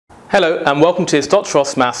Hello and welcome to this Dr.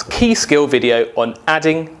 Ross Maths key skill video on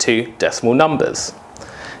adding two decimal numbers.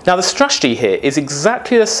 Now the strategy here is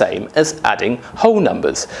exactly the same as adding whole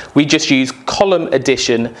numbers. We just use column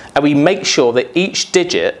addition and we make sure that each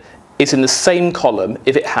digit is in the same column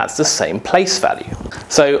if it has the same place value.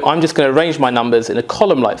 So I'm just going to arrange my numbers in a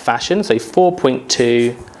column-like fashion, so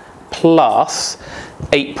 4.2 plus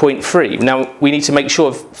 8.3. Now we need to make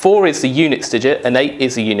sure if 4 is the units digit and 8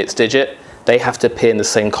 is the units digit, they have to appear in the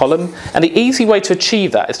same column. And the easy way to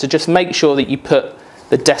achieve that is to just make sure that you put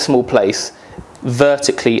the decimal place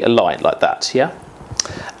vertically aligned like that, yeah?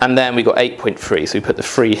 And then we got 8.3, so we put the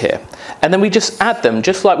 3 here. And then we just add them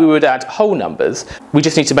just like we would add whole numbers. We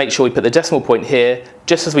just need to make sure we put the decimal point here,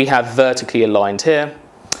 just as we have vertically aligned here.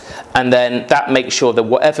 And then that makes sure that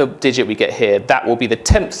whatever digit we get here, that will be the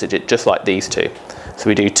 10th digit, just like these two. So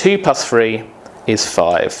we do 2 plus 3 is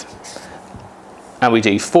 5. And we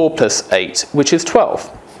do 4 plus 8, which is 12.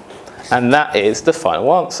 And that is the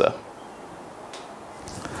final answer.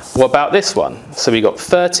 What about this one? So we got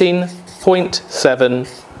 13.7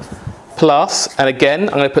 plus, and again,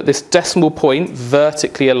 I'm going to put this decimal point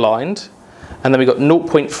vertically aligned. And then we got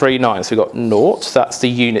 0.39, so we got 0, that's the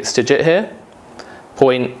units digit here,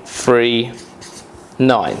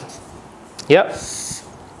 0.39. Yep.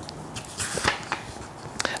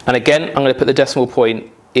 And again, I'm going to put the decimal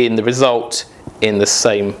point in the result in the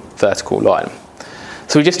same vertical line.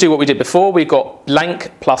 So we just do what we did before. We got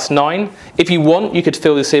blank plus 9. If you want, you could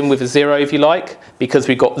fill this in with a 0 if you like, because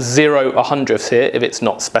we've got 0 100ths here if it's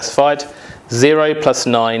not specified. 0 plus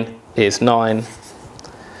 9 is 9.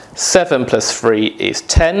 7 plus 3 is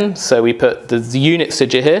 10. So we put the units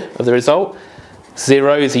digit here of the result.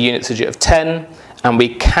 0 is the units digit of 10, and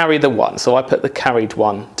we carry the 1. So I put the carried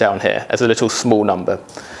 1 down here as a little small number.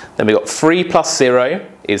 Then we got 3 plus 0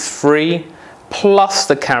 is 3, plus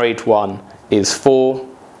the carried 1 is 4.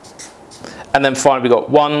 And then finally we got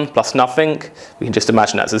 1 plus nothing. We can just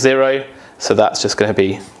imagine that's a 0, so that's just going to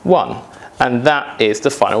be 1. And that is the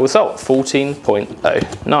final result,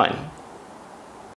 14.09.